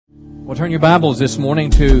Well, turn your Bibles this morning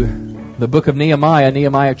to the book of Nehemiah,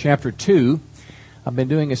 Nehemiah chapter 2. I've been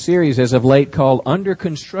doing a series as of late called Under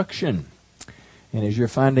Construction. And as you're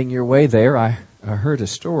finding your way there, I heard a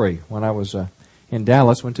story when I was in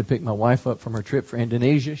Dallas, went to pick my wife up from her trip for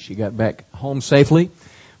Indonesia. She got back home safely.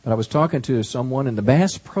 But I was talking to someone in the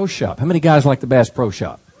Bass Pro Shop. How many guys like the Bass Pro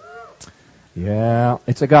Shop? Yeah,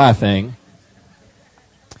 it's a guy thing.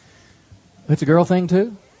 It's a girl thing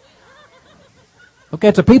too? Okay,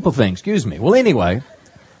 it's a people thing, excuse me. Well, anyway,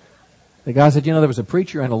 the guy said, there was a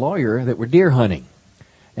preacher and a lawyer that were deer hunting.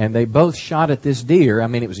 And they both shot at this deer. I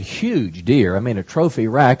mean, it was a huge deer. I mean, a trophy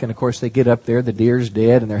rack. And, of course, they get up there, the deer's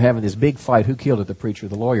dead, and they're having this big fight. Who killed it, the preacher or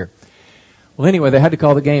the lawyer? Well, anyway, they had to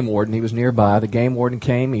call the game warden. He was nearby. The game warden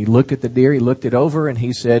came. He looked at the deer. He looked it over, and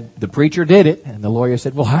he said, the preacher did it. And the lawyer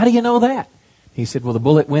said, well, how do you know that? He said, well, the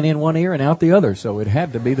bullet went in one ear and out the other, so it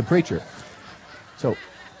had to be the preacher. So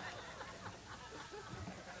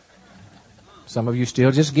some of you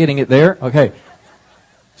still just getting it there. Okay.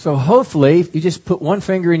 So hopefully, if you just put one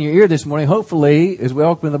finger in your ear this morning, hopefully, as we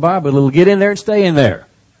open the Bible, it'll get in there and stay in there.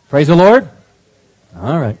 Praise the Lord.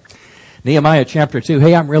 All right. Nehemiah chapter 2.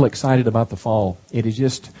 Hey, I'm real excited about the fall. It is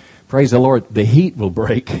just, praise the Lord, the heat will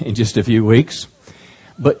break in just a few weeks.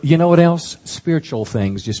 But you know what else? Spiritual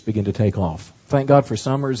things just begin to take off. Thank God for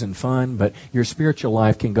summers and fun, but your spiritual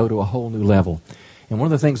life can go to a whole new level. And one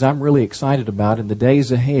of the things I'm really excited about in the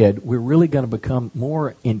days ahead, we're really going to become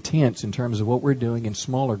more intense in terms of what we're doing in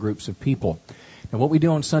smaller groups of people. And what we do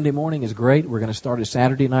on Sunday morning is great. We're going to start a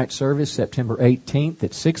Saturday night service, September 18th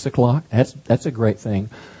at 6 o'clock. That's a great thing.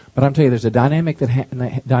 But I'm telling you, there's a dynamic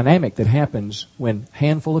that happens when a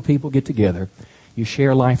handful of people get together. You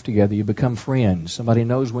share life together. You become friends. Somebody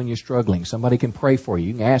knows when you're struggling. Somebody can pray for you.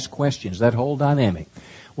 You can ask questions. That whole dynamic.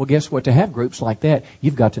 Well, guess what? To have groups like that,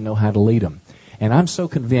 you've got to know how to lead them. And I'm so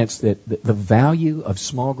convinced that the value of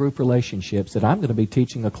small group relationships that I'm going to be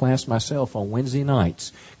teaching a class myself on Wednesday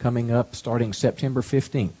nights coming up starting September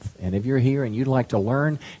 15th. And if you're here and you'd like to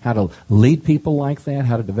learn how to lead people like that,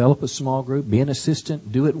 how to develop a small group, be an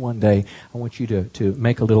assistant, do it one day, I want you to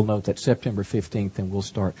make a little note that September 15th, and we'll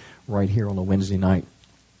start right here on a Wednesday night.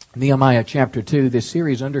 Nehemiah chapter 2, this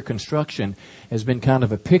series Under Construction has been kind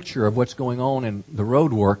of a picture of what's going on in the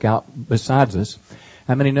road work out besides us.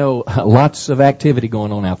 How many know lots of activity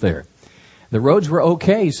going on out there? The roads were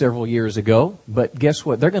okay several years ago, but guess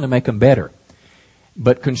what? They're going to make them better.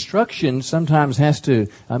 But construction sometimes has to,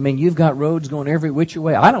 you've got roads going every which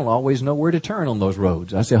way. I don't always know where to turn on those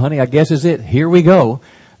roads. I say, honey, I guess is it. Here we go.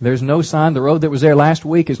 There's no sign. The road that was there last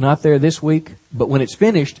week is not there this week. But when it's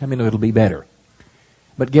finished, it'll be better.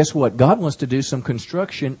 But guess what? God wants to do some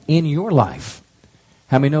construction in your life.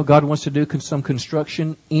 How many know God wants to do some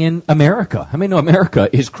construction in America? How many know America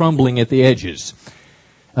is crumbling at the edges?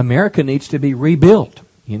 America needs to be rebuilt.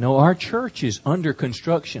 Our church is under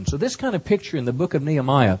construction. So this kind of picture in the book of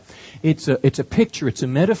Nehemiah, it's a picture, it's a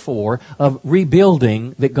metaphor of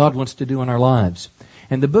rebuilding that God wants to do in our lives.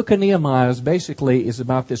 And the book of Nehemiah is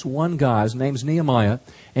about this one guy. His name's Nehemiah,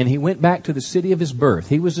 and he went back to the city of his birth.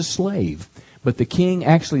 He was a slave. But the king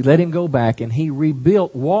actually let him go back, and he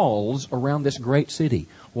rebuilt walls around this great city.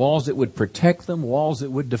 Walls that would protect them, walls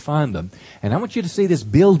that would define them. And I want you to see this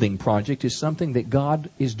building project is something that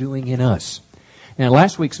God is doing in us. Now,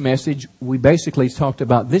 last week's message, we basically talked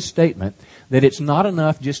about this statement, that it's not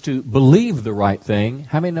enough just to believe the right thing.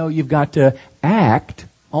 How many know you've got to act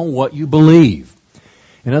on what you believe?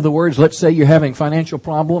 In other words, let's say you're having financial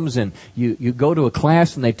problems and you go to a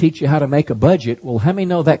class and they teach you how to make a budget. Well, how many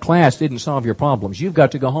know that class didn't solve your problems? You've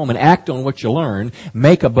got to go home and act on what you learn,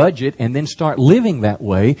 make a budget, and then start living that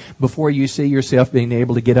way before you see yourself being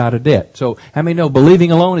able to get out of debt. So how many know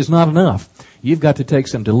believing alone is not enough? You've got to take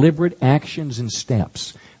some deliberate actions and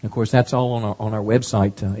steps. And of course, that's all on our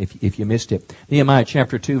website if you missed it. Nehemiah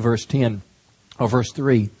chapter 2, verse 10 or verse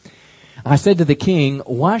 3. I said to the king,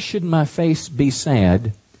 why should my face be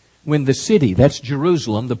sad when the city, that's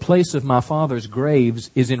Jerusalem, the place of my father's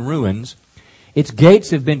graves, is in ruins? Its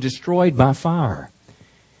gates have been destroyed by fire.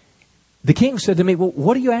 The king said to me, well,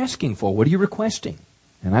 what are you asking for? What are you requesting?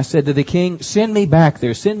 And I said to the king, send me back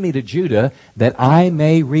there, send me to Judah, that I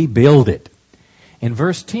may rebuild it. In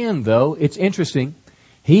verse 10, though, it's interesting.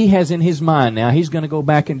 He has in his mind now, he's going to go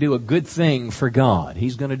back and do a good thing for God.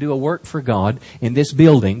 He's going to do a work for God in this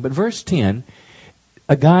building. But verse 10,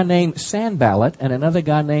 a guy named Sanballat and another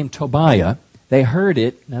guy named Tobiah, they heard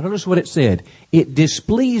it. Now notice what it said. It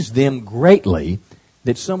displeased them greatly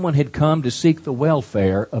that someone had come to seek the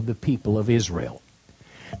welfare of the people of Israel.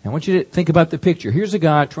 Now I want you to think about the picture. Here's a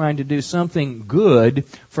guy trying to do something good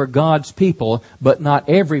for God's people, but not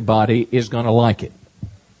everybody is going to like it.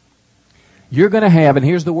 You're going to have, and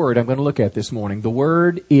here's the word I'm going to look at this morning. The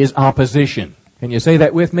word is opposition. Can you say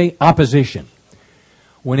that with me? Opposition.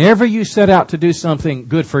 Whenever you set out to do something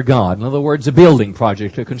good for God, in other words, a building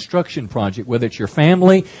project, a construction project, whether it's your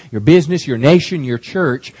family, your business, your nation, your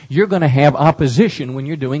church, you're going to have opposition when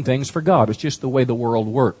you're doing things for God. It's just the way the world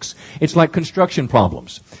works. It's like construction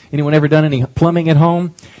problems. Anyone ever done any plumbing at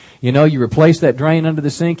home? You know, you replace that drain under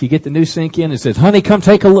the sink, you get the new sink in, and it says, honey, come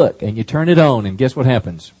take a look. And you turn it on, and guess what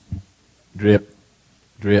happens? Drip,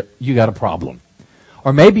 drip. You got a problem.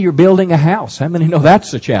 Or maybe you're building a house. How many know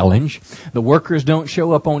that's a challenge? The workers don't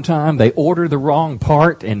show up on time. They order the wrong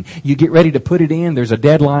part, and you get ready to put it in. There's a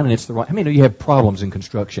deadline, and it's the wrong. How many know you have problems in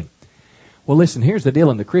construction? Well, listen, here's the deal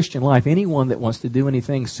in the Christian life. Anyone that wants to do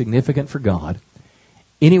anything significant for God,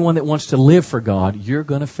 anyone that wants to live for God, you're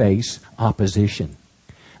going to face opposition.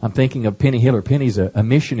 I'm thinking of Penny Hiller. Penny's a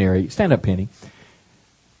missionary. Stand up, Penny.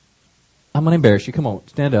 I'm going to embarrass you. Come on,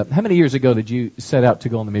 stand up. How many years ago did you set out to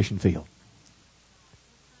go on the mission field?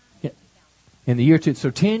 In the year 2000,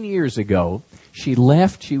 so 10 years ago, she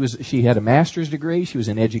left. She had a master's degree. She was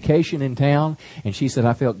in education in town. And she said,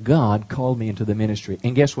 I felt God called me into the ministry.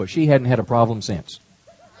 And guess what? She hadn't had a problem since.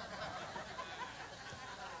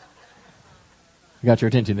 Got your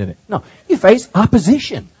attention, didn't it? No, you face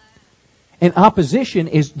opposition. And opposition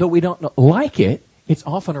is, though we don't like it, it's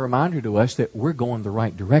often a reminder to us that we're going the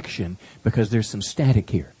right direction because there's some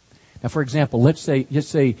static here. Now, for example, let's say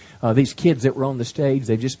these kids that were on the stage,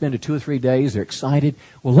 they've just been to 2 or 3 days, they're excited.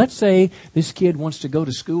 Well, let's say this kid wants to go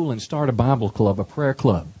to school and start a Bible club, a prayer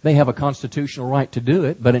club. They have a constitutional right to do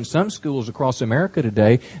it, but in some schools across America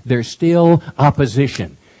today, there's still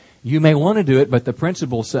opposition. You may want to do it, but the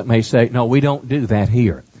principal may say, no, we don't do that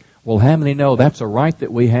here. Well, how many know that's a right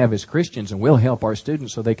that we have as Christians, and we'll help our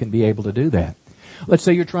students so they can be able to do that? Let's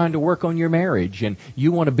say you're trying to work on your marriage and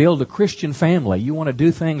you want to build a Christian family. You want to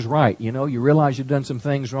do things right. You know, you realize you've done some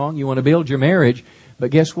things wrong. You want to build your marriage.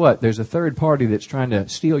 But guess what? There's a third party that's trying to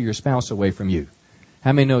steal your spouse away from you.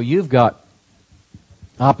 How many know you've got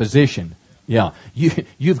opposition? Yeah,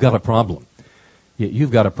 you've got a problem. Yeah,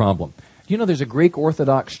 you've got a problem. You know, there's a Greek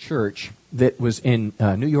Orthodox church that was in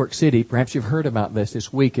New York City. Perhaps you've heard about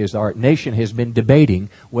this week as our nation has been debating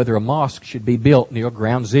whether a mosque should be built near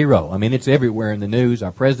Ground Zero. I mean, it's everywhere in the news.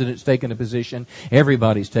 Our president's taken a position.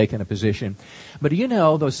 Everybody's taken a position. But do you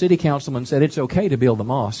know, those city councilmen said it's okay to build a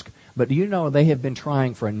mosque. But do you know they have been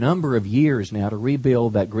trying for a number of years now to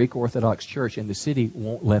rebuild that Greek Orthodox church, and the city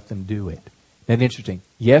won't let them do it. Isn't that interesting?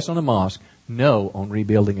 Yes on a mosque, no on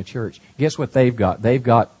rebuilding a church. Guess what they've got? They've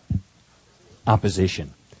got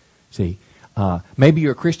opposition. See, maybe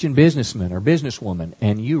you're a Christian businessman or businesswoman,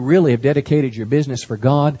 and you really have dedicated your business for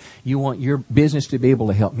God. You want your business to be able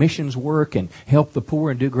to help missions work and help the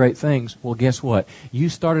poor and do great things. Well, guess what? You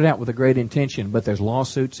started out with a great intention, but there's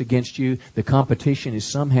lawsuits against you. The competition is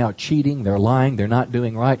somehow cheating. They're lying. They're not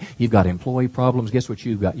doing right. You've got employee problems. Guess what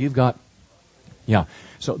you've got? Yeah.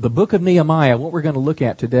 So the book of Nehemiah, what we're going to look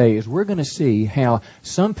at today is we're going to see how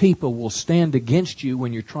some people will stand against you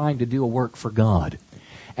when you're trying to do a work for God.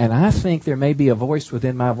 And I think there may be a voice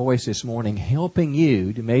within my voice this morning helping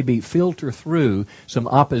you to maybe filter through some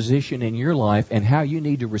opposition in your life and how you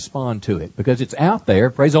need to respond to it. Because it's out there,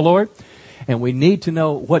 praise the Lord, and we need to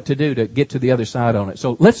know what to do to get to the other side on it.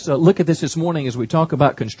 So let's look at this morning as we talk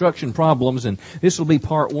about construction problems, and this will be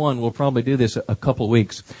part 1. We'll probably do this a couple of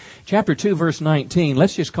weeks. Chapter 2, verse 19,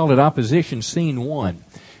 let's just call it opposition scene 1.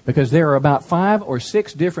 Because there are about 5 or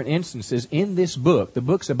 6 different instances in this book. The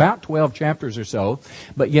book's about 12 chapters or so,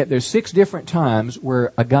 but yet there's 6 different times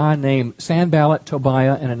where a guy named Sanballat,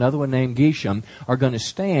 Tobiah, and another one named Geshem are going to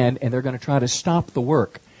stand and they're going to try to stop the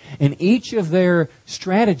work. And each of their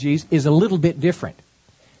strategies is a little bit different.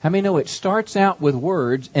 How many know it starts out with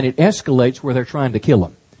words and it escalates where they're trying to kill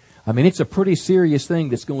them? I mean, it's a pretty serious thing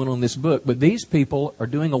that's going on in this book. But these people are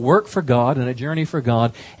doing a work for God and a journey for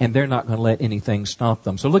God, and they're not going to let anything stop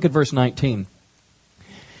them. So look at verse 19.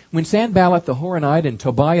 When Sanballat the Horonite and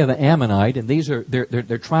Tobiah the Ammonite, and these are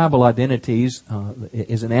their tribal identities,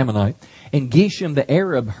 is an Ammonite, and Geshem the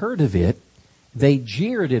Arab heard of it, they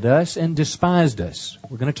jeered at us and despised us.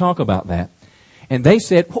 We're going to talk about that. And they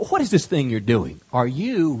said, what is this thing you're doing? Are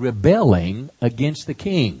you rebelling against the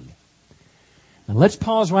king? And let's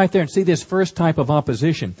pause right there and see this first type of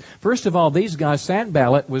opposition. First of all, these guys,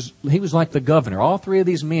 Sanballat was like the governor. All 3 of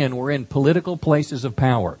these men were in political places of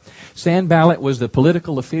power. Sanballat was the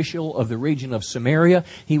political official of the region of Samaria.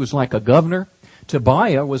 He was like a governor.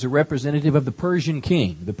 Tobiah was a representative of the Persian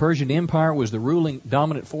king. The Persian Empire was the ruling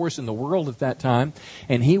dominant force in the world at that time,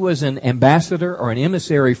 and he was an ambassador or an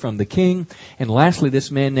emissary from the king. And lastly,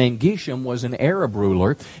 this man named Geshem was an Arab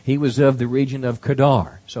ruler. He was of the region of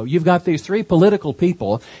Kedar. So you've got these three political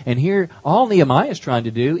people, and here all Nehemiah is trying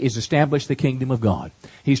to do is establish the kingdom of God.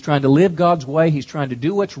 He's trying to live God's way. He's trying to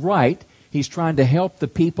do what's right. He's trying to help the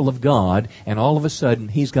people of God, and all of a sudden,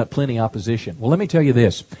 he's got plenty of opposition. Well, let me tell you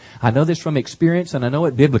this. I know this from experience, and I know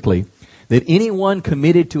it biblically, that anyone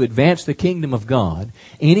committed to advance the kingdom of God,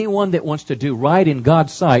 anyone that wants to do right in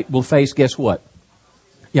God's sight will face, guess what?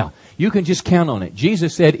 Yeah, you can just count on it.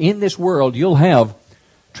 Jesus said, in this world, you'll have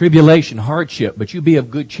tribulation, hardship, but you be of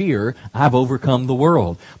good cheer. I've overcome the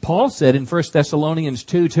world. Paul said in 1 Thessalonians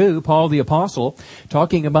 2:2, Paul the apostle,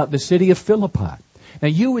 talking about the city of Philippi. Now,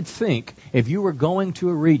 you would think if you were going to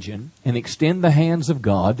a region and extend the hands of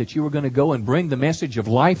God, that you were going to go and bring the message of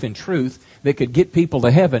life and truth that could get people to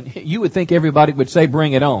heaven, you would think everybody would say,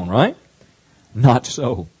 bring it on, right? Not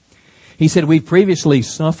so. He said, we've previously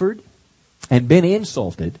suffered and been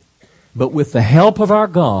insulted, but with the help of our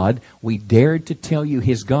God, we dared to tell you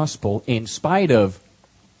His gospel in spite of,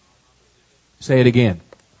 say it again,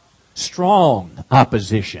 strong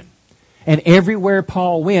opposition. And everywhere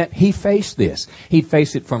Paul went, he faced this. He'd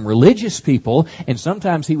face it from religious people, and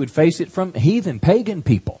sometimes he would face it from heathen, pagan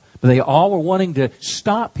people. But they all were wanting to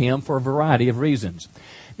stop him for a variety of reasons.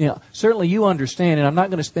 Now, certainly you understand, and I'm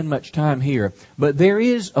not going to spend much time here, but there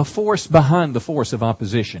is a force behind the force of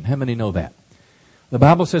opposition. How many know that? The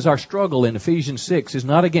Bible says our struggle in Ephesians 6 is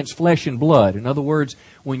not against flesh and blood. In other words,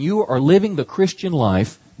 when you are living the Christian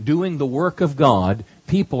life, doing the work of God,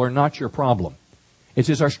 people are not your problem. It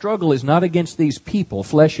says our struggle is not against these people,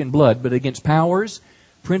 flesh and blood, but against powers,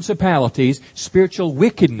 principalities, spiritual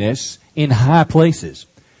wickedness in high places.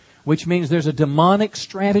 Which means there's a demonic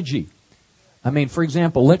strategy. I mean, for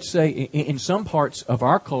example, let's say in some parts of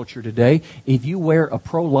our culture today, if you wear a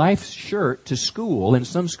pro-life shirt to school, in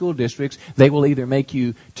some school districts, they will either make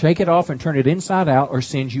you take it off and turn it inside out or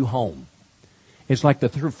send you home. It's like the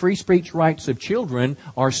free speech rights of children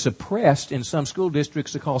are suppressed in some school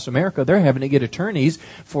districts across America. They're having to get attorneys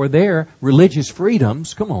for their religious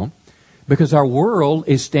freedoms. Come on. Because our world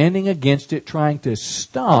is standing against it, trying to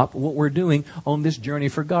stop what we're doing on this journey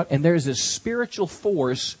for God. And there's a spiritual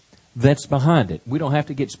force that's behind it. We don't have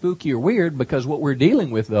to get spooky or weird, because what we're dealing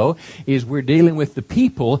with, though, is we're dealing with the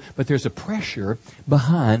people, but there's a pressure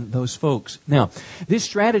behind those folks. Now, this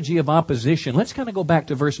strategy of opposition, let's kind of go back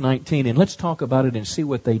to verse 19 and let's talk about it and see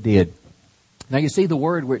what they did. Now, you see the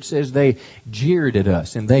word where it says they jeered at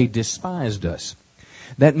us and they despised us.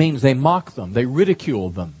 That means they mocked them, they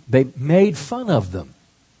ridiculed them, they made fun of them,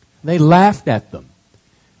 they laughed at them.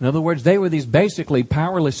 In other words, they were these basically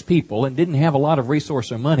powerless people and didn't have a lot of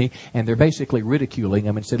resource or money, and they're basically ridiculing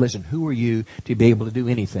them and said, listen, who are you to be able to do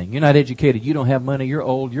anything? You're not educated, you don't have money, you're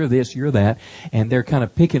old, you're this, you're that, and they're kind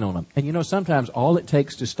of picking on them. And you know, sometimes all it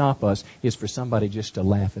takes to stop us is for somebody just to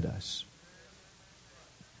laugh at us.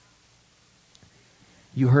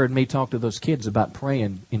 You heard me talk to those kids about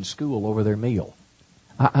praying in school over their meal.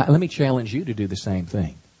 Let me challenge you to do the same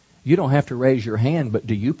thing. You don't have to raise your hand, but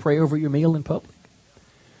do you pray over your meal in public?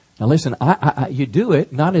 Now listen, you do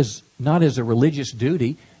it not as a religious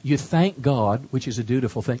duty. You thank God, which is a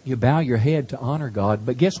dutiful thing. You bow your head to honor God.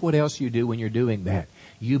 But guess what else you do when you're doing that?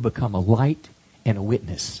 You become a light and a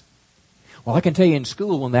witness. Well, I can tell you in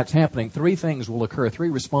school when that's happening, 3 things will occur, 3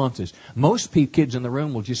 responses. Most kids in the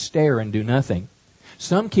room will just stare and do nothing.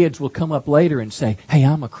 Some kids will come up later and say, hey,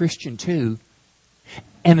 I'm a Christian too.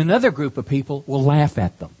 And another group of people will laugh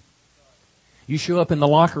at them. You show up in the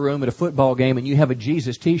locker room at a football game and you have a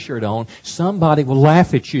Jesus t-shirt on, somebody will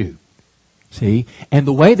laugh at you. See? And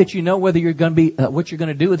the way that you know whether you're going to be, what you're going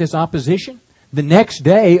to do with this opposition, the next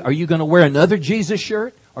day, are you going to wear another Jesus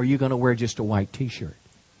shirt or are you going to wear just a white t-shirt?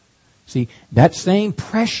 See, that same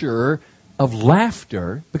pressure of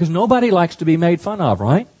laughter, because nobody likes to be made fun of,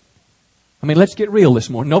 right? I mean, let's get real this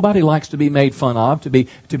morning. Nobody likes to be made fun of, to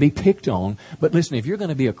be picked on. But listen, if you're going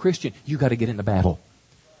to be a Christian, you got to get in the battle.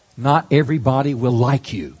 Not everybody will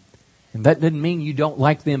like you. And that doesn't mean you don't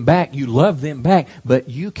like them back. You love them back. But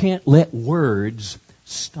you can't let words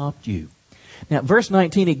stop you. Now, verse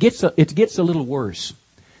 19, it gets a little worse.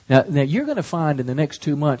 Now you're going to find in the next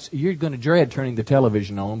 2 months, you're going to dread turning the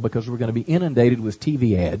television on, because we're going to be inundated with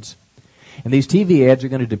TV ads. And these TV ads are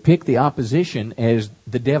going to depict the opposition as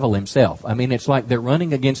the devil himself. I mean, it's like they're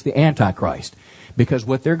running against the Antichrist. Because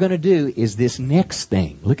what they're going to do is this next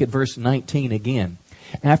thing. Look at verse 19 again.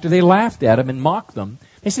 After they laughed at him and mocked them,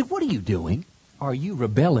 they said, what are you doing? Are you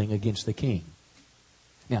rebelling against the king?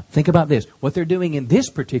 Now, think about this. What they're doing in this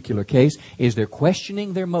particular case is they're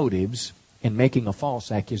questioning their motives and making a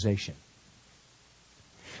false accusation.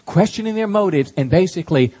 Questioning their motives and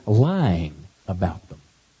basically lying about them.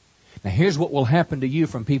 Now, here's what will happen to you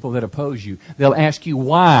from people that oppose you. They'll ask you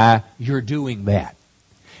why you're doing that.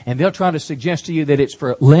 And they'll try to suggest to you that it's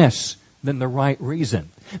for less than the right reason.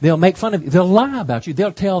 They'll make fun of you. They'll lie about you.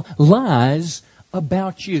 They'll tell lies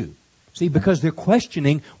about you. See, because they're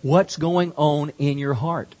questioning what's going on in your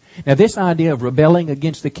heart. Now, this idea of rebelling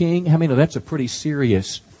against the king, how many know that's a pretty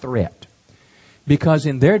serious threat? Because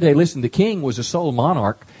in their day, listen, the king was a sole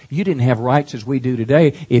monarch. You didn't have rights as we do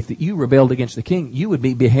today. If you rebelled against the king, you would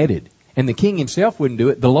be beheaded. And the king himself wouldn't do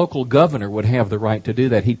it. The local governor would have the right to do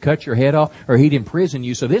that. He'd cut your head off or he'd imprison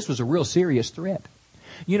you. So this was a real serious threat.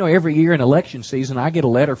 You know, every year in election season, I get a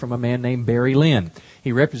letter from a man named Barry Lynn.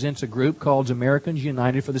 He represents a group called Americans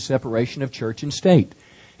United for the Separation of Church and State.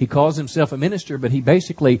 He calls himself a minister, but he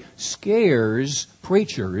basically scares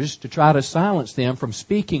preachers to try to silence them from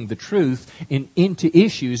speaking the truth into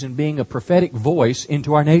issues and being a prophetic voice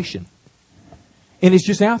into our nation. And it's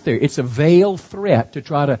just out there. It's a veiled threat to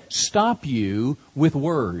try to stop you with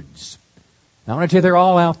words. Now, I want to tell you, they're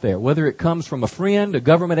all out there, whether it comes from a friend, a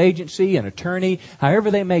government agency, an attorney,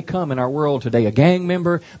 however they may come in our world today, a gang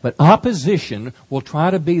member. But opposition will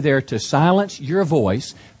try to be there to silence your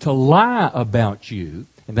voice, to lie about you.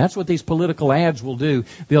 And that's what these political ads will do.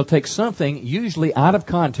 They'll take something, usually out of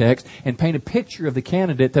context, and paint a picture of the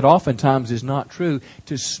candidate that oftentimes is not true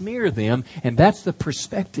to smear them. And that's the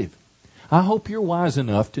perspective. I hope you're wise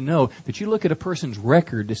enough to know that you look at a person's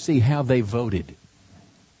record to see how they voted.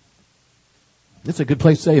 That's a good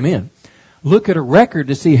place to say amen. Look at a record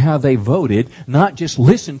to see how they voted, not just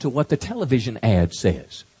listen to what the television ad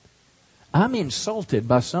says. I'm insulted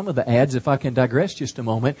by some of the ads, if I can digress just a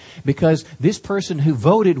moment, because this person who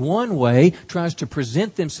voted one way tries to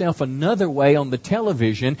present themselves another way on the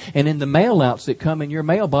television and in the mail-outs that come in your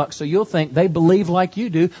mailbox, so you'll think they believe like you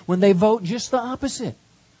do when they vote just the opposite.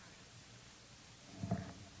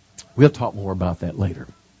 We'll talk more about that later.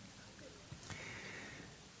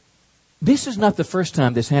 This is not the first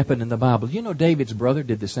time this happened in the Bible. You know, David's brother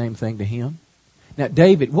did the same thing to him. Now,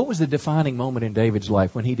 David, what was the defining moment in David's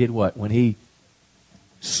life when he did what? When he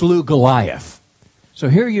slew Goliath. So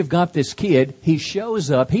here you've got this kid. He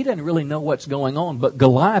shows up. He doesn't really know what's going on, but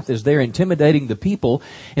Goliath is there intimidating the people.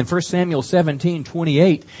 In 1 Samuel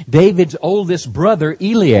 17:28, David's oldest brother,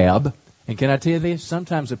 Eliab, and can I tell you this?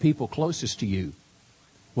 Sometimes the people closest to you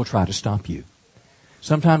will try to stop you.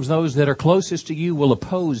 Sometimes those that are closest to you will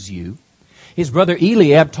oppose you. His brother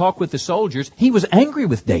Eliab talked with the soldiers. He was angry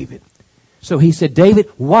with David. So he said, David,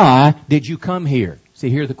 why did you come here? See,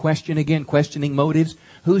 here the question again, questioning motives.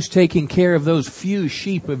 Who's taking care of those few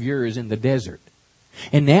sheep of yours in the desert?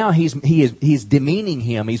 And now he's demeaning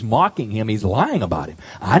him. He's mocking him. He's lying about him.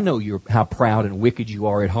 I know how proud and wicked you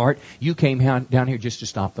are at heart. You came down here just to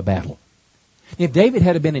stop the battle. If David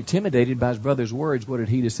had been intimidated by his brother's words, what did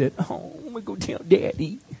he have said? Oh, I'm going to go tell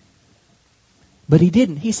Daddy. But he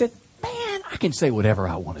didn't. He said, man, I can say whatever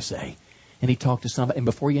I want to say. And he talked to somebody, and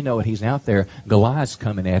before you know it, he's out there. Goliath's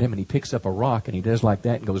coming at him, and he picks up a rock, and he does like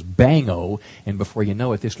that, and goes bang-o. And before you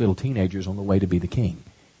know it, this little teenager's on the way to be the king.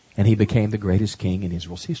 And he became the greatest king in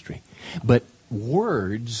Israel's history. But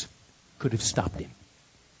words could have stopped him.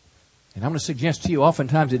 And I'm going to suggest to you,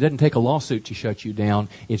 oftentimes it doesn't take a lawsuit to shut you down.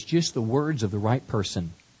 It's just the words of the right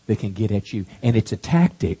person that can get at you. And it's a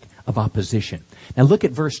tactic of opposition. Now look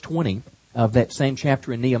at verse 20 of that same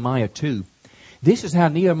chapter in Nehemiah 2. This is how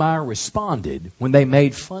Nehemiah responded when they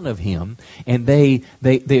made fun of him and they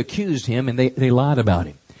accused him and they lied about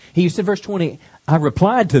him. He said, verse 20, I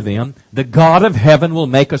replied to them, the God of heaven will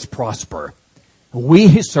make us prosper. We,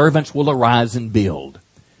 his servants, will arise and build.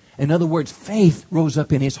 In other words, faith rose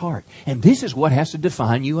up in his heart. And this is what has to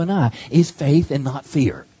define you and I, is faith and not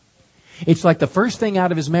fear. It's like the first thing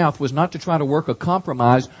out of his mouth was not to try to work a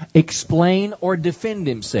compromise, explain, or defend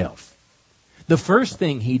himself. The first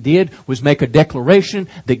thing he did was make a declaration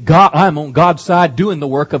that I'm on God's side doing the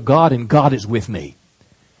work of God and God is with me.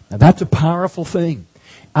 Now that's a powerful thing.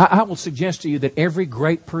 I will suggest to you that every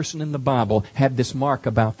great person in the Bible had this mark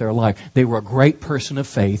about their life. They were a great person of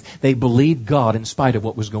faith. They believed God in spite of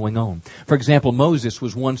what was going on. For example, Moses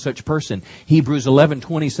was one such person. Hebrews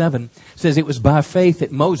 11:27 says it was by faith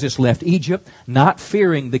that Moses left Egypt, not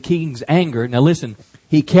fearing the king's anger. Now listen,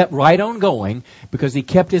 he kept right on going because he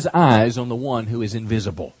kept his eyes on the one who is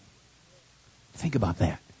invisible. Think about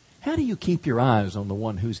that. How do you keep your eyes on the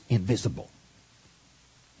one who's invisible?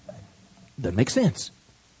 Doesn't make sense.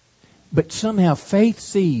 But somehow faith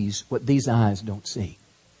sees what these eyes don't see.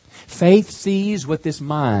 Faith sees what this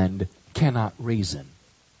mind cannot reason.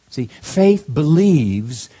 See, faith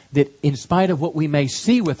believes that in spite of what we may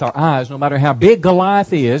see with our eyes, no matter how big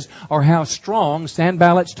Goliath is or how strong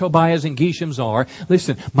Sanballats, Tobiahs, and Geshems are,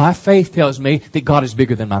 listen, my faith tells me that God is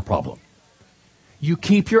bigger than my problem. You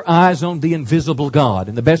keep your eyes on the invisible God.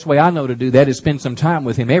 And the best way I know to do that is spend some time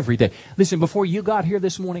with Him every day. Listen, before you got here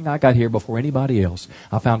this morning, I got here before anybody else.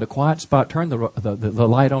 I found a quiet spot, turned the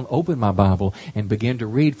light on, opened my Bible, and began to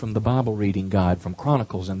read from the Bible reading guide from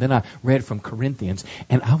Chronicles. And then I read from Corinthians.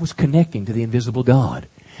 And I was connecting to the invisible God.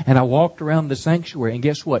 And I walked around the sanctuary. And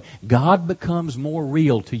guess what? God becomes more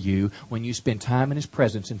real to you when you spend time in His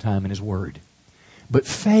presence and time in His Word. But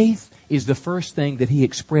faith is the first thing that He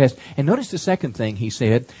expressed. And notice the second thing He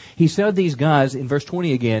said. He said these guys, in verse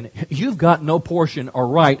 20 again, you've got no portion or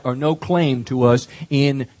right or no claim to us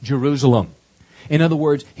in Jerusalem. In other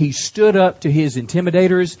words, He stood up to His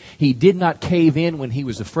intimidators. He did not cave in when He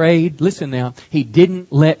was afraid. Listen now, He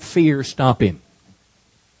didn't let fear stop Him.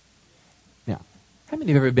 Now, how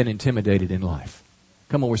many have ever been intimidated in life?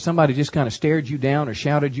 Come on, where somebody just kind of stared you down or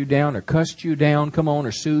shouted you down or cussed you down, come on,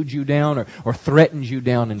 or sued you down or threatened you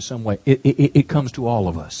down in some way. It comes to all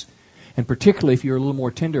of us. And particularly if you're a little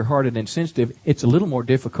more tender-hearted and sensitive, it's a little more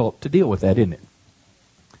difficult to deal with that, isn't it?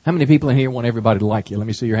 How many people in here want everybody to like you? Let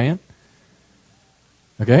me see your hand.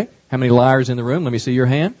 Okay. How many liars in the room? Let me see your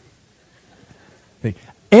hand.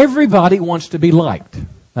 Everybody wants to be liked.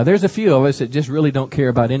 Now, there's a few of us that just really don't care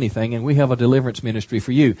about anything, and we have a deliverance ministry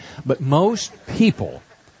for you. But most people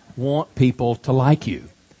want people to like you.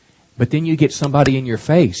 But then you get somebody in your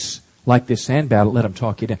face, like this Sanballat, let them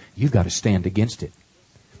talk you down. You've got to stand against it.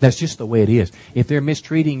 That's just the way it is. If they're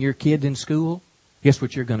mistreating your kid in school, guess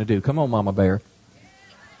what you're going to do? Come on, Mama Bear.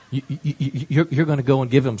 You're going to go and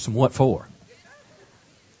give them some what for?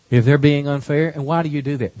 If they're being unfair. And why do you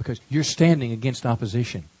do that? Because you're standing against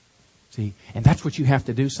opposition. See, and that's what you have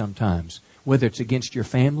to do sometimes, whether it's against your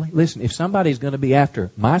family. Listen, if somebody's going to be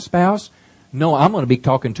after my spouse, no, I'm going to be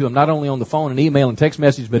talking to them not only on the phone and email and text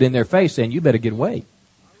message, but in their face saying, you better get away.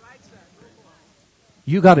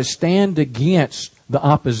 You got to stand against the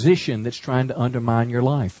opposition that's trying to undermine your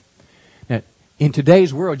life. Now, in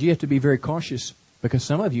today's world, you have to be very cautious because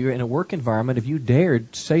some of you are in a work environment. If you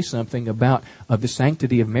dared say something about the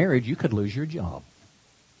sanctity of marriage, you could lose your job.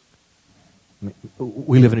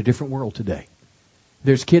 We live in a different world today.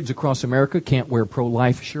 There's kids across America can't wear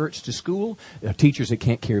pro-life shirts to school. Teachers that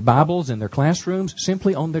can't carry Bibles in their classrooms,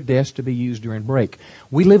 simply on their desks to be used during break.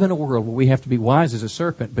 We live in a world where we have to be wise as a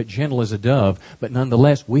serpent, but gentle as a dove. But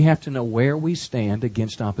nonetheless, we have to know where we stand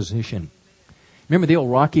against opposition. Remember the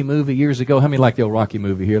old Rocky movie years ago? How many like the old Rocky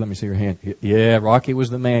movie here? Let me see your hand. Yeah, Rocky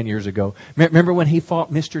was the man years ago. Remember when he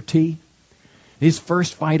fought Mr. T? His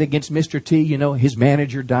first fight against Mr. T, you know, his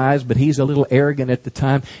manager dies, but he's a little arrogant at the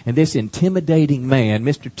time. And this intimidating man,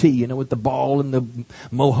 Mr. T, you know, with the ball and the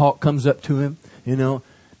mohawk comes up to him, you know.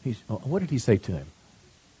 What did he say to him?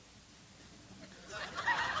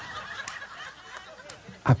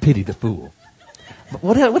 I pity the fool. But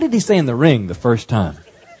what did he say in the ring the first time?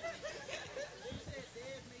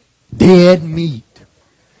 Dead meat.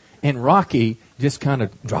 And Rocky just kind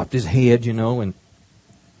of dropped his head, you know, and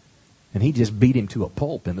he just beat him to a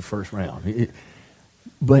pulp in the first round.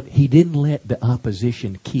 But he didn't let the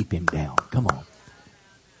opposition keep him down. Come on.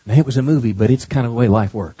 Now, it was a movie, but it's kind of the way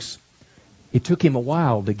life works. It took him a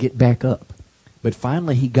while to get back up. But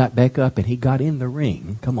finally, he got back up and he got in the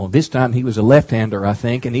ring. Come on. This time, he was a left-hander, I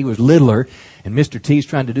think, and he was littler. And Mr. T's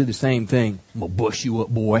trying to do the same thing. I'm going to bust you up,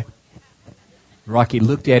 boy. Rocky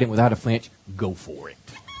looked at him without a flinch. Go for it.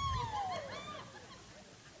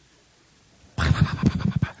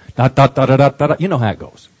 You know how it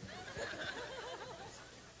goes.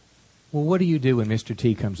 Well, what do you do when Mr.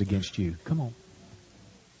 T comes against you? Come on.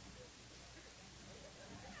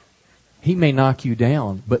 He may knock you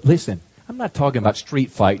down, but listen, I'm not talking about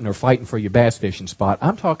street fighting or fighting for your bass fishing spot.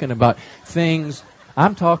 I'm talking about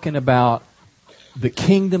the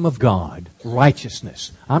kingdom of God,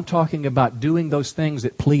 righteousness. I'm talking about doing those things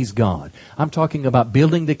that please God. I'm talking about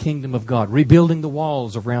building the kingdom of God, rebuilding the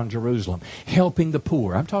walls around Jerusalem, helping the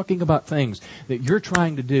poor. I'm talking about things that you're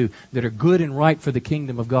trying to do that are good and right for the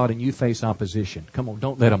kingdom of God, and you face opposition. Come on,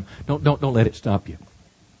 don't let it stop you.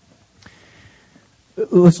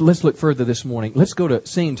 Let's look further this morning. Let's go to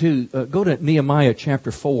scene 2. Go to Nehemiah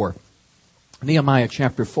chapter 4. Nehemiah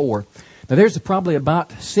chapter 4. Now, there's probably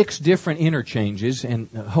about 6 different interchanges, and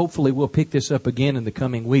hopefully we'll pick this up again in the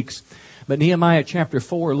coming weeks. But Nehemiah chapter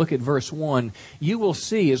 4, look at verse 1. You will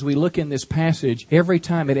see as we look in this passage, every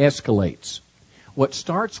time it escalates. What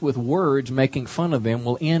starts with words making fun of them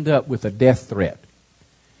will end up with a death threat.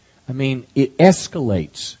 I mean, it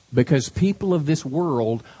escalates because people of this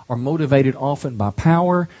world are motivated often by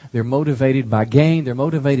power. They're motivated by gain. They're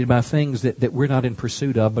motivated by things that we're not in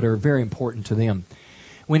pursuit of but are very important to them.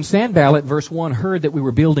 When Sanballat, verse 1, heard that we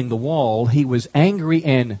were building the wall, he was angry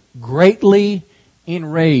and greatly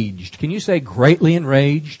enraged. Can you say greatly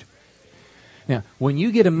enraged? Now, when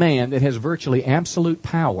you get a man that has virtually absolute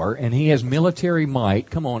power and he has military might,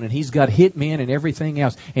 come on, and he's got hitmen and everything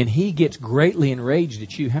else, and he gets greatly enraged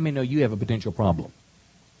at you, how many know you have a potential problem?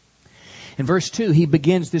 In verse 2, he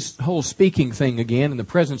begins this whole speaking thing again in the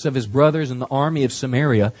presence of his brothers and the army of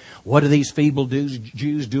Samaria. What are these feeble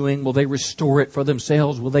Jews doing? Will they restore it for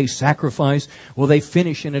themselves? Will they sacrifice? Will they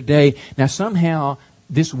finish in a day? Now, somehow,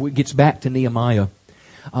 this gets back to Nehemiah.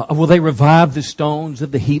 Will they revive the stones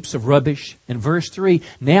of the heaps of rubbish? In verse 3,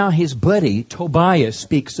 now his buddy Tobiah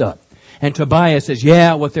speaks up. And Tobiah says,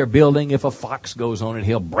 yeah, what they're building, if a fox goes on it,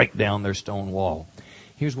 he'll break down their stone wall.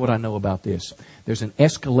 Here's what I know about this. There's an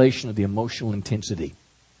escalation of the emotional intensity.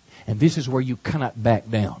 And this is where you cannot back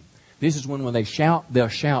down. This is when they shout, they'll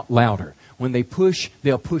shout louder. When they push,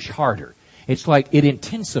 they'll push harder. It's like it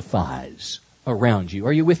intensifies around you.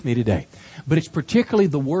 Are you with me today? But it's particularly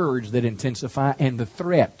the words that intensify and the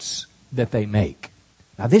threats that they make.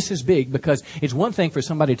 Now this is big because it's one thing for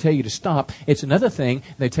somebody to tell you to stop. It's another thing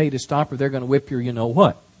they tell you to stop or they're going to whip your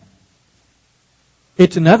you-know-what.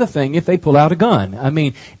 It's another thing if they pull out a gun. I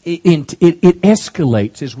mean, it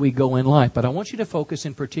escalates as we go in life. But I want you to focus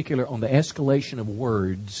in particular on the escalation of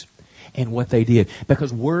words and what they did.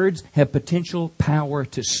 Because words have potential power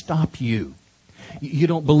to stop you. You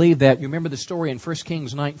don't believe that. You remember the story in 1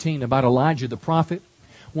 Kings 19 about Elijah the prophet?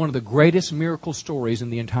 One of the greatest miracle stories in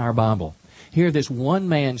the entire Bible. Here, this one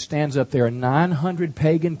man stands up there, 900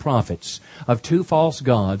 pagan prophets of two false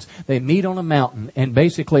gods. They meet on a mountain, and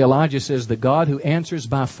basically Elijah says, the God who answers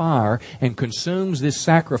by fire and consumes this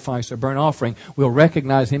sacrifice or burnt offering will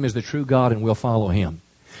recognize him as the true God and will follow him.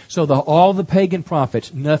 So all the pagan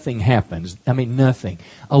prophets, nothing happens. I mean, nothing.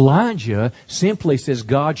 Elijah simply says,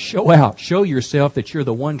 God, show out. Show yourself that you're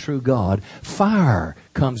the one true God. Fire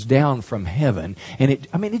comes down from heaven. And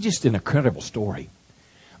it's just an incredible story.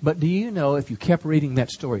 But do you know, if you kept reading that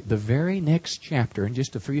story, the very next chapter, in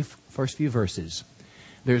just the first few verses,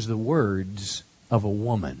 there's the words of a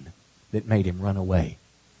woman that made him run away.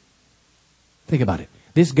 Think about it.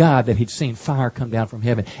 This guy that he'd seen fire come down from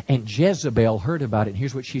heaven, and Jezebel heard about it, and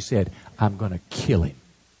here's what she said, I'm going to kill him.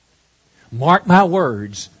 Mark my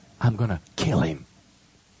words, I'm going to kill him.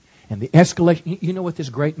 And the escalation, you know what this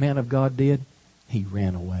great man of God did? He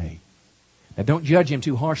ran away. Now, don't judge him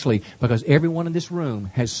too harshly, because everyone in this room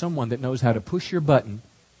has someone that knows how to push your button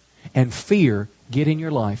and fear get in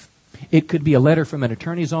your life. It could be a letter from an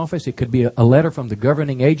attorney's office. It could be a letter from the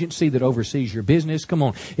governing agency that oversees your business. Come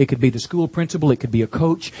on. It could be the school principal. It could be a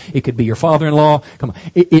coach. It could be your father-in-law. Come on.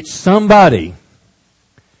 It's somebody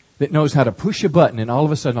that knows how to push a button, and all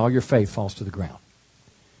of a sudden all your faith falls to the ground.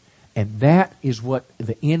 And that is what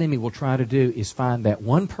the enemy will try to do, is find that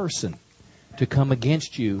one person to come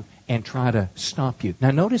against you and try to stop you.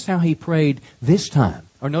 Now notice how he prayed this time.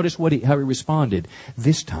 Or notice how he responded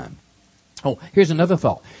this time. Oh, here's another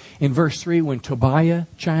thought. In verse 3, when Tobiah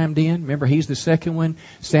chimed in, remember he's the second one,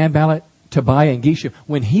 Sanballat, Tobiah, and Geshem.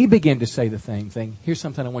 When he began to say the same thing, here's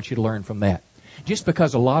something I want you to learn from that. Just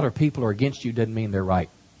because a lot of people are against you doesn't mean they're right.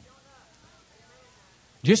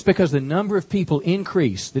 Just because the number of people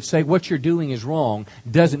increase that say what you're doing is wrong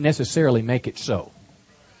doesn't necessarily make it so.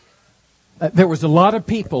 There was a lot of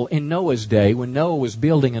people in Noah's day when Noah was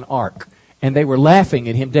building an ark. And they were laughing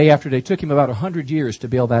at him day after day. It took him about 100 years to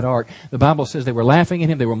build that ark. The Bible says they were laughing at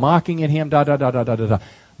him. They were mocking at him.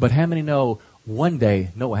 But how many know one day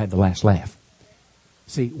Noah had the last laugh?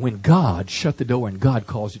 See, when God shut the door and God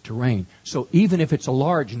caused it to rain. So even if it's a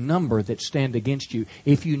large number that stand against you,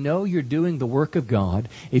 if you know you're doing the work of God,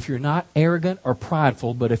 if you're not arrogant or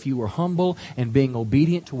prideful, but if you are humble and being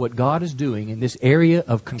obedient to what God is doing in this area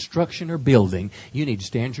of construction or building, you need to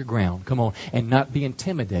stand your ground. Come on. And not be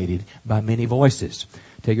intimidated by many voices.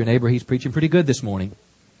 Tell your neighbor he's preaching pretty good this morning.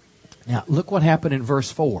 Now, look what happened in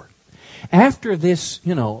verse 4. After this,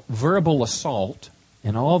 verbal assault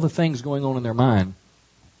and all the things going on in their mind,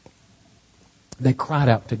 they cried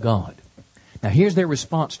out to God. Now here's their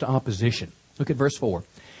response to opposition. Look at verse 4.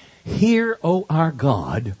 Hear, O our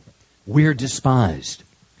God, we're despised.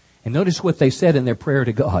 And notice what they said in their prayer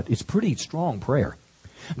to God. It's pretty strong prayer.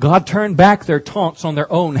 God, turn back their taunts on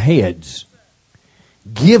their own heads.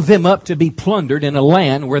 Give them up to be plundered in a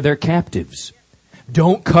land where they're captives.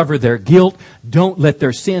 Don't cover their guilt. Don't let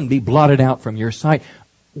their sin be blotted out from your sight.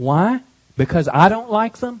 Why? Because I don't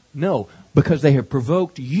like them? No. because they have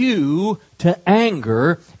provoked you to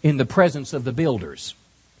anger in the presence of the builders.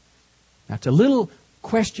 Now, it's a little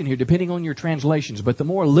question here depending on your translations, but the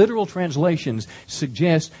more literal translations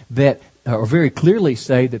suggest that, or very clearly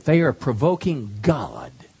say that they are provoking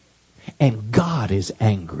God, and God is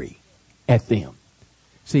angry at them.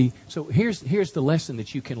 See, so here's the lesson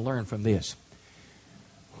that you can learn from this.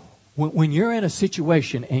 When you're in a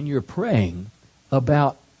situation and you're praying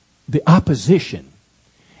about the opposition,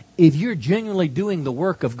 if you're genuinely doing the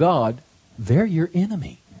work of God, they're your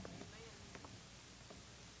enemy.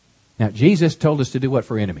 Now, Jesus told us to do what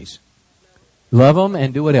for enemies? Love them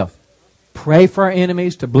and do what else? Pray for our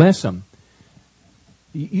enemies, to bless them.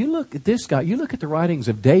 You look at this guy, you look at the writings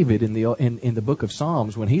of David in the book of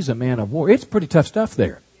Psalms when he's a man of war. It's pretty tough stuff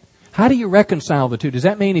there. How do you reconcile the two? Does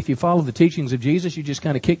that mean if you follow the teachings of Jesus, you just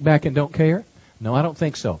kind of kick back and don't care? No, I don't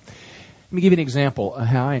think so. Let me give you an example of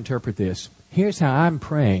how I interpret this. Here's how I'm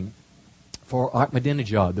praying for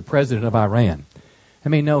Ahmadinejad, the president of Iran. I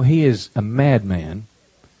mean, no, he is a madman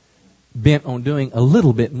bent on doing a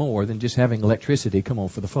little bit more than just having electricity come on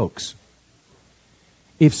for the folks.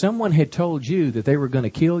 If someone had told you that they were going to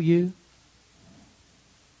kill you,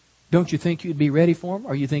 don't you think you'd be ready for them,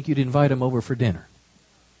 or you think you'd invite them over for dinner?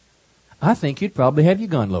 I think you'd probably have your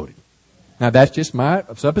gun loaded. Now, that's just my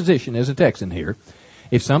supposition as a Texan here.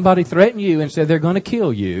 If somebody threatened you and said they're going to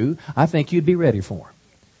kill you, I think you'd be ready for them.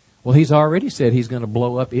 Well, he's already said he's going to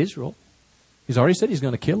blow up Israel. He's already said he's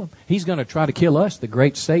going to kill them. He's going to try to kill us, the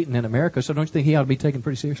great Satan in America. So don't you think he ought to be taken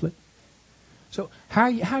pretty seriously? So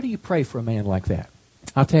how do you pray for a man like that?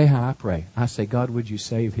 I'll tell you how I pray. I say, God, would you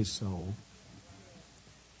save his soul?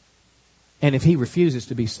 And if he refuses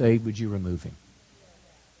to be saved, would you remove him?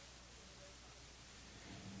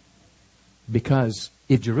 Because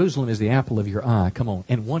if Jerusalem is the apple of your eye, come on.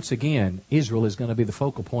 And once again, Israel is going to be the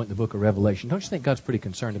focal point in the book of Revelation. Don't you think God's pretty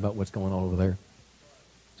concerned about what's going on over there?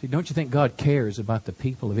 See, don't you think God cares about the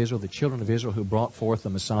people of Israel, the children of Israel who brought forth the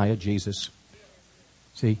Messiah, Jesus?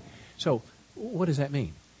 See, so what does that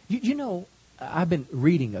mean? You know, I've been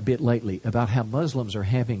reading a bit lately about how Muslims are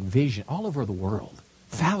having vision all over the world.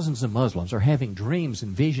 Thousands of Muslims are having dreams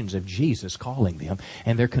and visions of Jesus calling them,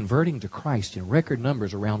 and they're converting to Christ in record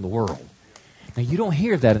numbers around the world. Now, you don't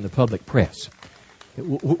hear that in the public press.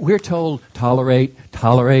 We're told, tolerate,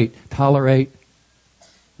 tolerate, tolerate.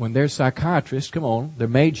 When their psychiatrist, come on, their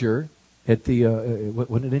major at the,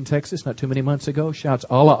 wasn't it in Texas not too many months ago, shouts,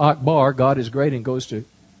 Allah Akbar, God is great, and goes to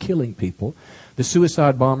killing people. The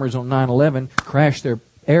suicide bombers on 9/11 crashed their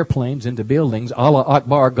airplanes into buildings. Allah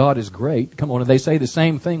Akbar, God is great. Come on, and they say the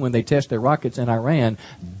same thing when they test their rockets in Iran.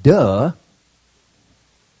 Duh.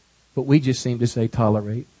 But we just seem to say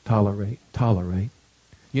tolerate, tolerate, tolerate.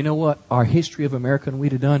 You know what? Our history of America and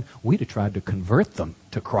we'd have done, we'd have tried to convert them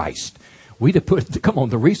to Christ. We'd have put,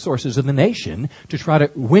 the resources of the nation to try to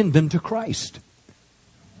win them to Christ.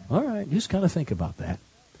 All right, just kind of think about that.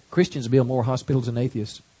 Christians build more hospitals than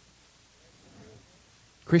atheists.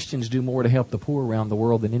 Christians do more to help the poor around the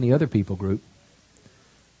world than any other people group.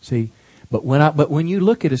 See, but when you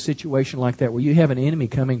look at a situation like that where you have an enemy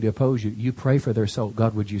coming to oppose you, you pray for their soul.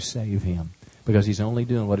 God, would you save him? Because he's only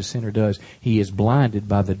doing what a sinner does. He is blinded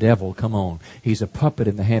by the devil. Come on. He's a puppet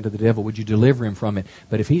in the hand of the devil. Would you deliver him from it?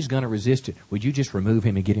 But if he's going to resist it, would you just remove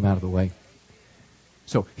him and get him out of the way?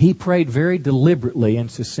 So he prayed very deliberately and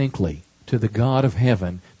succinctly to the God of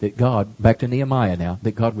heaven that God, back to Nehemiah now,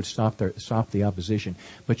 that God would stop the opposition.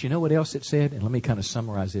 But you know what else it said? And let me kind of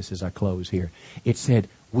summarize this as I close here. It said,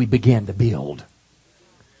 we began to build.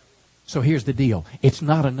 So here's the deal. It's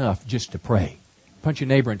not enough just to pray. Punch your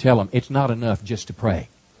neighbor and tell them, it's not enough just to pray.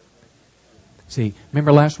 See,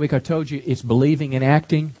 remember last week I told you it's believing and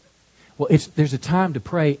acting? Well, there's a time to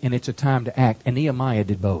pray and it's a time to act. And Nehemiah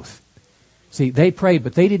did both. See, they prayed,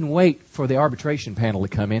 but they didn't wait for the arbitration panel to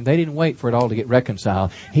come in. They didn't wait for it all to get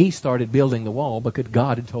reconciled. He started building the wall because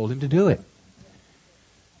God had told him to do it.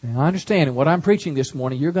 Now, I understand, and what I'm preaching this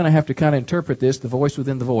morning, you're going to have to kind of interpret this, the voice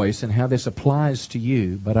within the voice, and how this applies to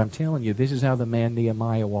you. But I'm telling you, this is how the man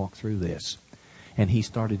Nehemiah walked through this. And he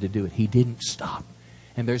started to do it. He didn't stop.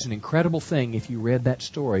 And there's an incredible thing, if you read that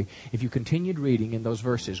story, if you continued reading in those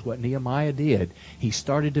verses, what Nehemiah did, he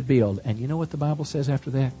started to build. And you know what the Bible says after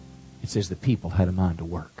that? It says the people had a mind to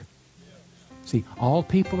work. See, all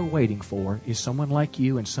people are waiting for is someone like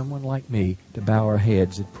you and someone like me to bow our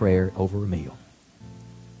heads in prayer over a meal.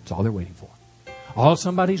 That's all they're waiting for. All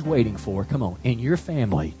somebody's waiting for, come on, in your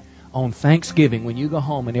family, on Thanksgiving when you go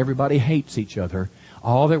home and everybody hates each other,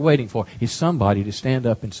 all they're waiting for is somebody to stand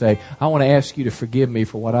up and say, I want to ask you to forgive me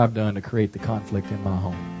for what I've done to create the conflict in my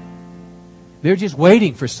home. They're just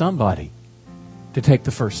waiting for somebody to take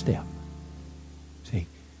the first step. See,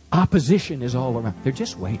 Opposition is all around. They're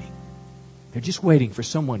just waiting. They're just waiting for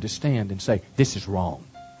someone to stand and say, this is wrong.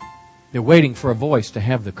 They're waiting for a voice to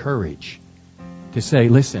have the courage to say,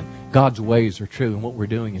 listen, God's ways are true and what we're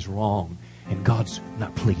doing is wrong and God's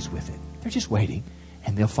not pleased with it. They're just waiting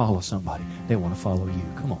and they'll follow somebody. They want to follow you.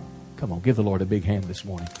 Come on. Come on. Give the Lord a big hand this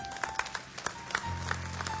morning.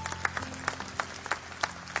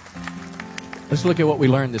 Let's look at what we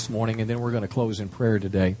learned this morning and then we're going to close in prayer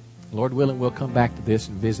today. Lord willing, we'll come back to this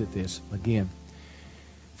and visit this again.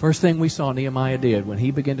 First thing we saw Nehemiah did when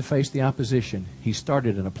he began to face the opposition, he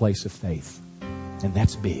started in a place of faith. And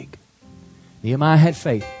that's big. Nehemiah had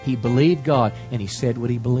faith. He believed God and he said what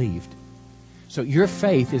he believed. So your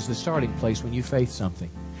faith is the starting place when you face something.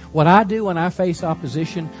 What I do when I face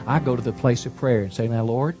opposition, I go to the place of prayer and say, now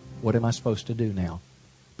Lord, what am I supposed to do now?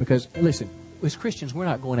 Because listen, as Christians, we're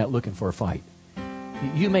not going out looking for a fight.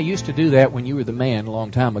 You may used to do that when you were the man a long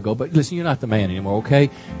time ago, but listen, you're not the man anymore, okay?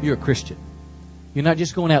 You're a Christian. You're not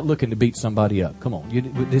just going out looking to beat somebody up. Come on,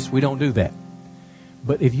 we don't do that.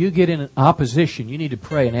 But if you get in an opposition, you need to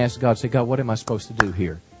pray and ask God, say, God, what am I supposed to do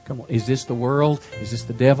here? Come on, is this the world? Is this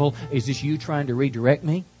the devil? Is this you trying to redirect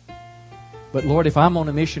me? But Lord, if I'm on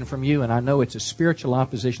a mission from you and I know it's a spiritual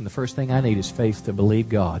opposition, the first thing I need is faith to believe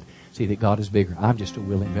God. See that God is bigger. I'm just a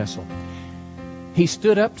willing vessel. He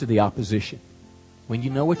stood up to the opposition. When you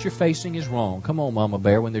know what you're facing is wrong, come on, Mama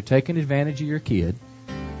Bear, when they're taking advantage of your kid,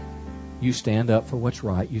 you stand up for what's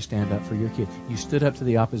right. You stand up for your kid. You stood up to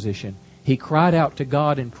the opposition. He cried out to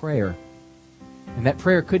God in prayer. And that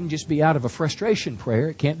prayer couldn't just be out of a frustration prayer.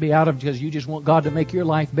 It can't be out of because you just want God to make your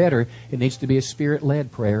life better. It needs to be a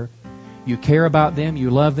Spirit-led prayer. You care about them. You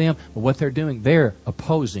love them. But what they're doing, they're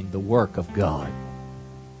opposing the work of God.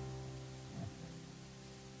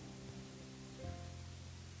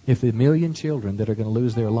 If a million children that are going to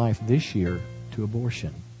lose their life this year to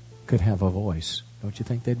abortion could have a voice, don't you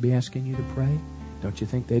think they'd be asking you to pray? Don't you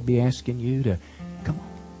think they'd be asking you to, come on,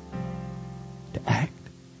 to act?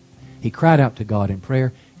 He cried out to God in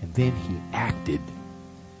prayer, and then he acted.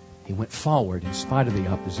 He went forward in spite of the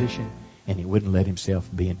opposition, and he wouldn't let himself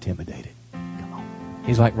be intimidated. Come on.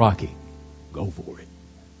 He's like Rocky. Go for it.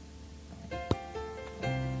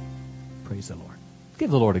 Praise the Lord. Give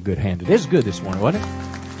the Lord a good hand. It is good this morning, wasn't it?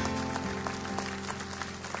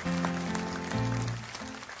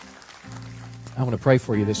 I want to pray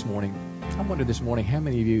for you this morning. I wonder this morning how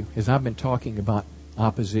many of you, as I've been talking about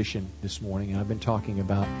opposition this morning, and I've been talking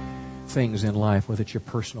about things in life, whether it's your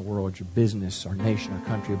personal world, your business, our nation, our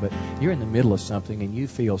country, but you're in the middle of something and you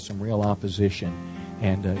feel some real opposition,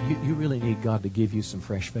 and you really need God to give you some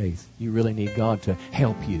fresh faith. You really need God to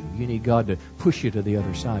help you. You need God to push you to the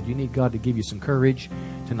other side. You need God to give you some courage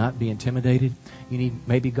to not be intimidated. You need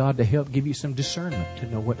maybe God to help give you some discernment to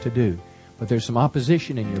know what to do. But there's some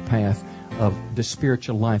opposition in your path of the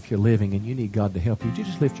spiritual life you're living, and you need God to help you. Would you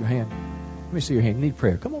just lift your hand? Let me see your hand. You need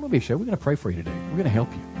prayer. Come on, don't be shy. We're going to pray for you today. We're going to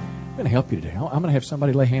help you. We're going to help you today. I'm going to have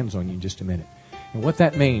somebody lay hands on you in just a minute. And what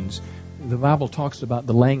that means, the Bible talks about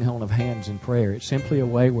the laying on of hands in prayer. It's simply a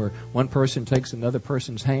way where one person takes another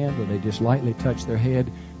person's hand, or they just lightly touch their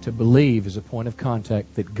head to believe as a point of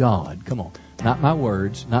contact that God, come on, not my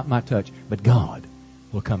words, not my touch, but God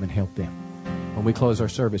will come and help them. When we close our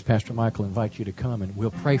service, Pastor Michael invites you to come and we'll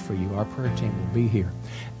pray for you. Our prayer team will be here.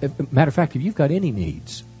 Matter of fact, if you've got any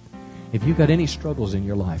needs, if you've got any struggles in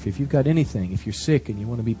your life, if you've got anything, if you're sick and you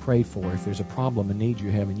want to be prayed for, if there's a problem, a need you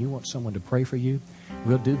have, and you want someone to pray for you,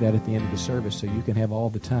 we'll do that at the end of the service so you can have all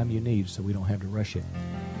the time you need so we don't have to rush it.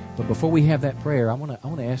 But before we have that prayer, I want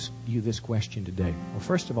to ask you this question today. Well,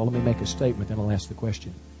 first of all, let me make a statement, then I'll ask the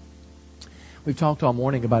question. We've talked all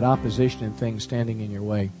morning about opposition and things standing in your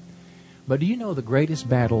way. But do you know the greatest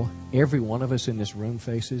battle every one of us in this room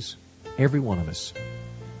faces? Every one of us.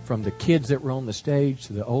 From the kids that were on the stage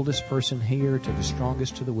to the oldest person here to the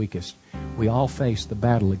strongest to the weakest. We all face the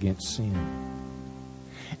battle against sin.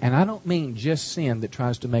 And I don't mean just sin that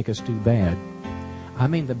tries to make us do bad. I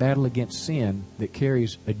mean the battle against sin that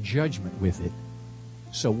carries a judgment with it.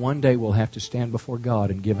 So one day we'll have to stand before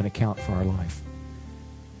God and give an account for our life.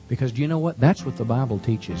 Because do you know what? That's what the Bible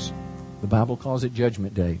teaches. The Bible calls it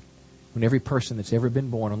Judgment Day. When every person that's ever been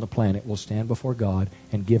born on the planet will stand before God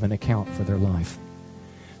and give an account for their life.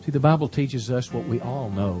 See, the Bible teaches us what we all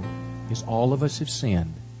know is all of us have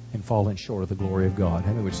sinned and fallen short of the glory of God.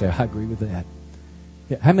 How many would say, I agree with that?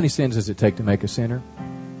 Yeah. How many sins does it take to make a sinner?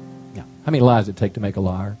 Yeah. How many lies does it take to make a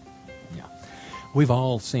liar? Yeah. We've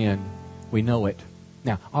all sinned. We know it.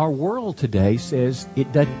 Now, our world today says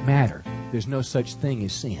it doesn't matter. There's no such thing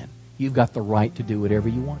as sin. You've got the right to do whatever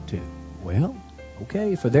you want to. Well,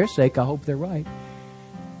 okay, for their sake, I hope they're right.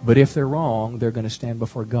 But if they're wrong, they're going to stand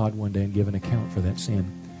before God one day and give an account for that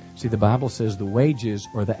sin. See, the Bible says the wages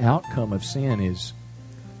or the outcome of sin is,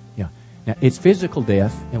 Now, it's physical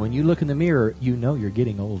death, and when you look in the mirror, you know you're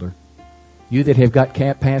getting older. You that have got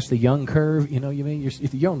past the young curve,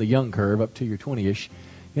 if you're on the young curve up to your 20-ish,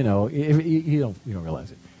 you don't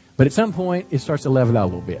realize it. But at some point, it starts to level out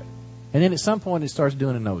a little bit. And then at some point, it starts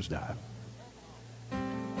doing a nosedive.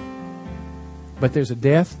 But there's a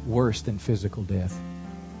death worse than physical death.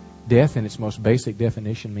 Death, in its most basic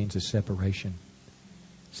definition, means a separation.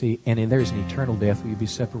 See, and then there's an eternal death where you'll be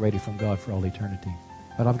separated from God for all eternity.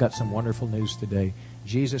 But I've got some wonderful news today.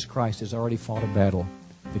 Jesus Christ has already fought a battle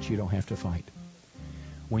that you don't have to fight.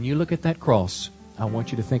 When you look at that cross, I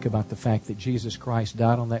want you to think about the fact that Jesus Christ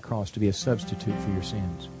died on that cross to be a substitute for your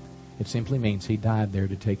sins. It simply means He died there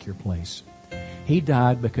to take your place. He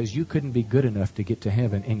died because you couldn't be good enough to get to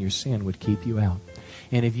heaven, and your sin would keep you out.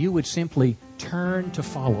 And if you would simply turn to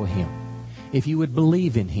follow Him, if you would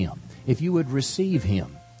believe in Him, if you would receive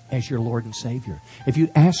Him as your Lord and Savior, if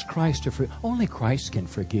you'd ask Christ to forgive, only Christ can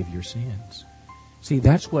forgive your sins. See,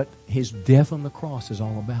 that's what His death on the cross is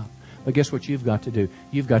all about. But guess what you've got to do?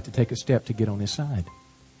 You've got to take a step to get on His side.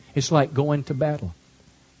 It's like going to battle.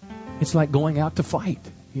 It's like going out to fight.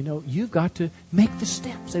 You've got to make the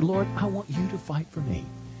step. Say, Lord, I want you to fight for me.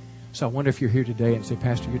 So I wonder if you're here today and say,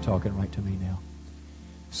 Pastor, you're talking right to me now.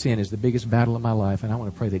 Sin is the biggest battle of my life, and I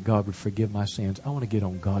want to pray that God would forgive my sins. I want to get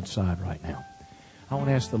on God's side right now. I want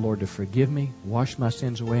to ask the Lord to forgive me, wash my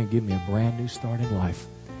sins away, and give me a brand new start in life.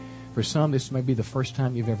 For some, this may be the first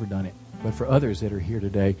time you've ever done it. But for others that are here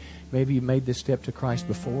today, maybe you made this step to Christ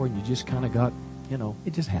before and you just kind of got,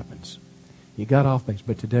 it just happens. You got off base,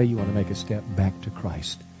 but today you want to make a step back to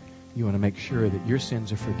Christ. You want to make sure that your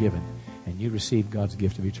sins are forgiven and you receive God's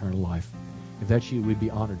gift of eternal life. If that's you, we'd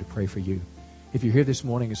be honored to pray for you. If you're here this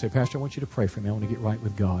morning and say, Pastor, I want you to pray for me. I want to get right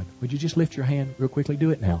with God. Would you just lift your hand real quickly?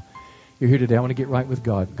 Do it now. You're here today. I want to get right with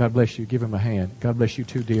God. God bless you. Give Him a hand. God bless you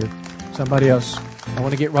too, dear. Somebody else. I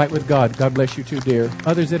want to get right with God. God bless you too, dear.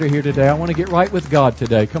 Others that are here today. I want to get right with God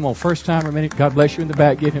today. Come on, first time or minute. God bless you in the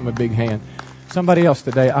back. Give Him a big hand. Somebody else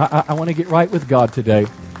today. I want to get right with God today.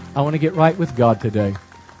 I want to get right with God today.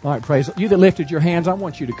 All right, praise. You that lifted your hands, I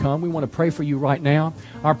want you to come. We want to pray for you right now.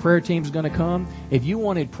 Our prayer team's going to come. If you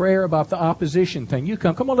wanted prayer about the opposition thing, you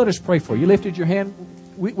come. Come on, let us pray for you. You lifted your hand.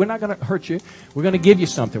 We're not going to hurt you. We're going to give you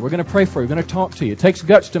something. We're going to pray for you. We're going to talk to you. It takes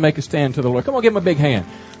guts to make a stand to the Lord. Come on, give Him a big hand.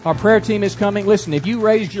 Our prayer team is coming. Listen, if you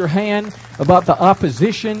raised your hand about the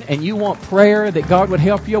opposition and you want prayer that God would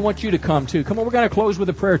help you, I want you to come too. Come on, we're going to close with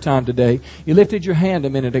a prayer time today. You lifted your hand a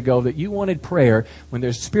minute ago that you wanted prayer when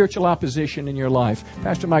there's spiritual opposition in your life.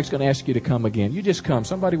 Pastor Mike's going to ask you to come again. You just come.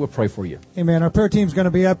 Somebody will pray for you. Amen. Our prayer team's going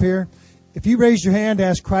to be up here. If you raised your hand to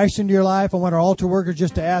ask Christ into your life, I want our altar worker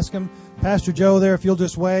just to ask Him. Pastor Joe there, if you'll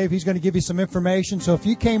just wave, he's going to give you some information. So if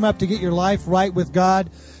you came up to get your life right with God,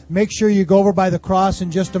 make sure you go over by the cross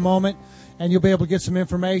in just a moment, and you'll be able to get some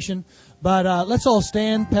information. But let's all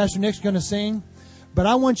stand. Pastor Nick's going to sing. But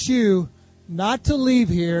I want you not to leave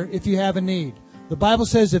here if you have a need. The Bible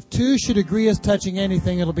says if two should agree as touching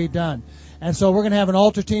anything, it'll be done. And so we're going to have an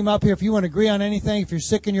altar team up here. If you want to agree on anything, if you're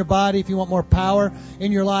sick in your body, if you want more power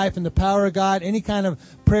in your life and the power of God, any kind of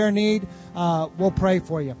prayer need, we'll pray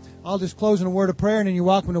for you. I'll just close in a word of prayer, and then you're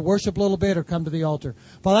welcome to worship a little bit or come to the altar.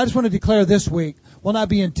 Father, I just want to declare this week, we'll not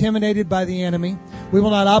be intimidated by the enemy. We will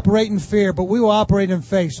not operate in fear, but we will operate in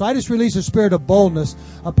faith. So I just release a spirit of boldness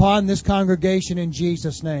upon this congregation in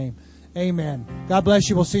Jesus' name. Amen. God bless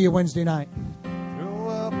you. We'll see you Wednesday night.